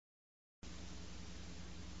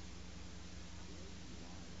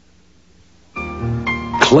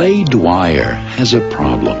Clay Dwyer has a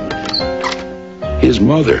problem. His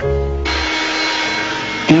mother,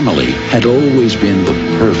 Emily, had always been the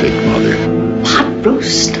perfect mother. Hot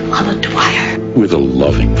roast, Mother Dwyer. With a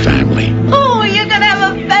loving family. Oh, you're gonna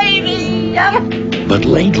have a baby! But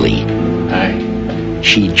lately, Hi.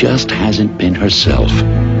 she just hasn't been herself.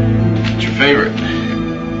 What's your favorite?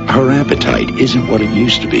 Her appetite isn't what it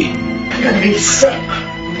used to be. You're gonna be sick.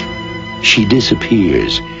 She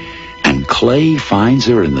disappears, and Clay finds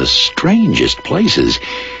her in the strangest places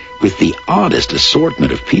with the oddest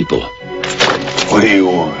assortment of people. What do you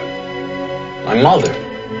want? My mother.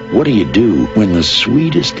 What do you do when the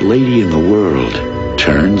sweetest lady in the world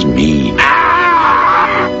turns mean?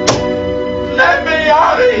 Let me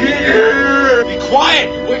out of here! Be quiet!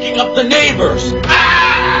 You're waking up the neighbors!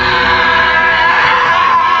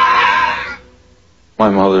 My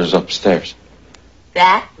mother's upstairs.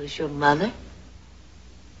 That was your mother?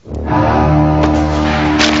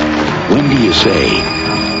 When do you say,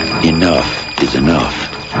 enough is enough?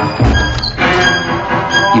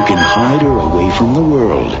 You can hide her away from the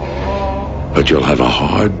world, but you'll have a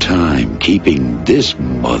hard time keeping this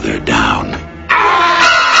mother down.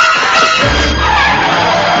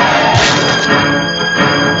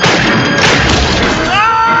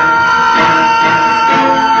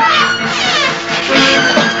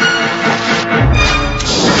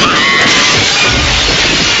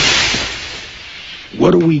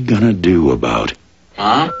 What are we gonna do about it?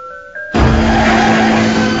 Huh?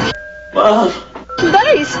 Mom.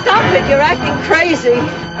 Buddy, stop it. You're acting crazy.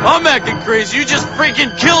 I'm acting crazy. You just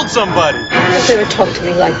freaking killed somebody. Don't ever talk to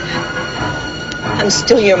me like that. I'm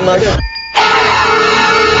still your mother.